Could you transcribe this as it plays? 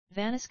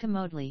Vanouska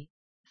Moodley,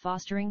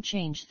 fostering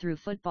change through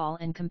football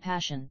and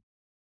compassion.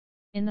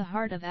 In the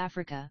heart of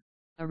Africa,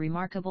 a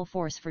remarkable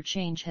force for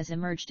change has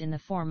emerged in the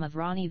form of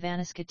Rani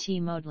Vanouska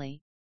Moodley,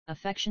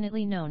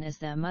 affectionately known as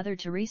the Mother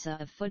Teresa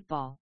of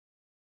football.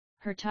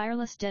 Her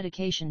tireless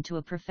dedication to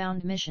a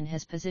profound mission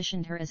has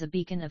positioned her as a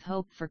beacon of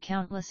hope for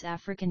countless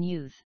African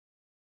youth.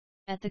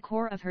 At the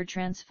core of her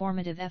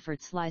transformative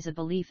efforts lies a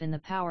belief in the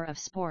power of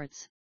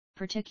sports,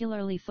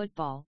 particularly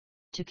football,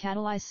 to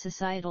catalyze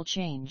societal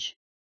change.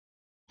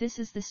 This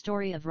is the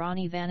story of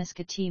Rani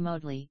Vanouska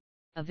Moodley,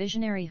 a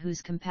visionary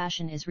whose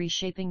compassion is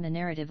reshaping the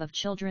narrative of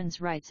children's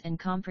rights and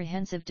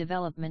comprehensive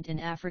development in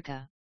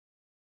Africa.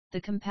 The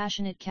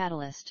Compassionate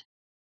Catalyst.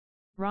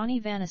 Rani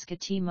Vanouska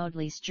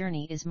Moodley's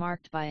journey is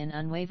marked by an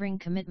unwavering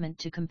commitment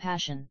to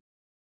compassion.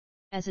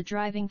 As a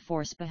driving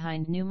force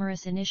behind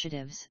numerous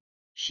initiatives,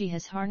 she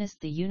has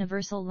harnessed the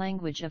universal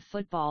language of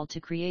football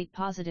to create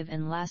positive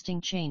and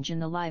lasting change in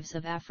the lives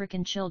of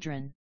African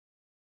children.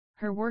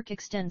 Her work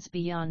extends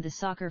beyond the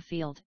soccer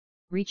field,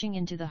 reaching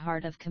into the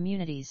heart of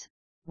communities,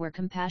 where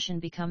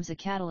compassion becomes a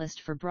catalyst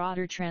for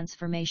broader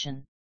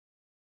transformation.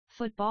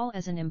 Football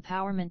as an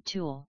empowerment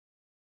tool.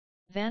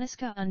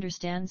 Vanouska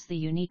understands the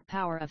unique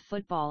power of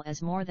football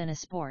as more than a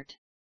sport.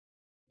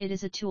 It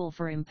is a tool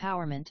for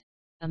empowerment,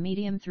 a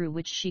medium through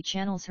which she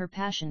channels her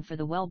passion for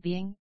the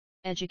well-being,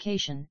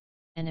 education,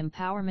 and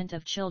empowerment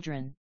of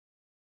children.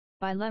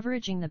 By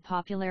leveraging the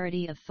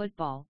popularity of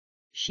football,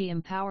 she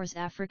empowers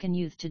African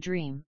youth to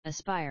dream,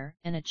 aspire,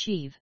 and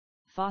achieve,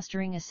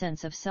 fostering a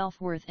sense of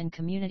self-worth and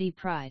community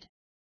pride.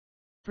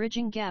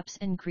 Bridging gaps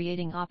and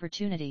creating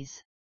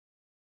opportunities.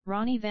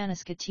 Rani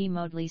Vanouska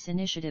Moodley's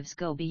initiatives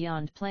go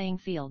beyond playing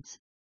fields,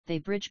 they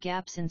bridge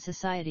gaps in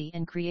society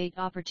and create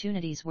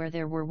opportunities where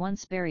there were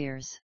once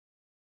barriers.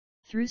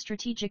 Through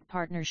strategic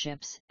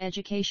partnerships,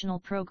 educational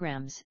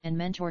programs, and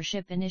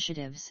mentorship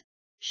initiatives,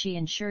 she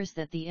ensures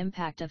that the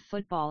impact of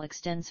football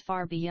extends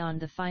far beyond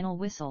the final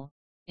whistle,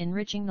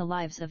 enriching the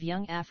lives of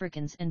young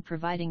Africans and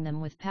providing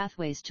them with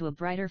pathways to a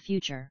brighter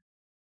future.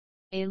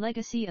 A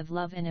legacy of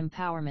love and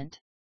empowerment.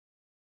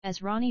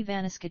 As Rani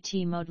Vanouska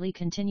Moodley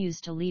continues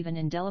to leave an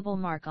indelible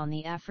mark on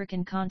the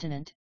African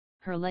continent,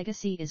 her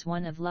legacy is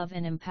one of love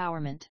and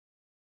empowerment.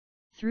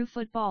 Through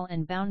football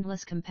and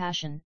boundless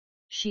compassion,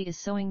 she is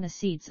sowing the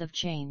seeds of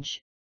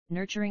change,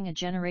 nurturing a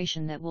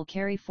generation that will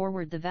carry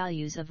forward the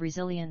values of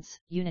resilience,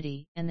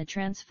 unity, and the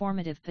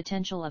transformative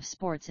potential of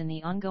sports in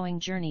the ongoing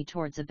journey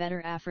towards a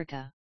better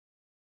Africa.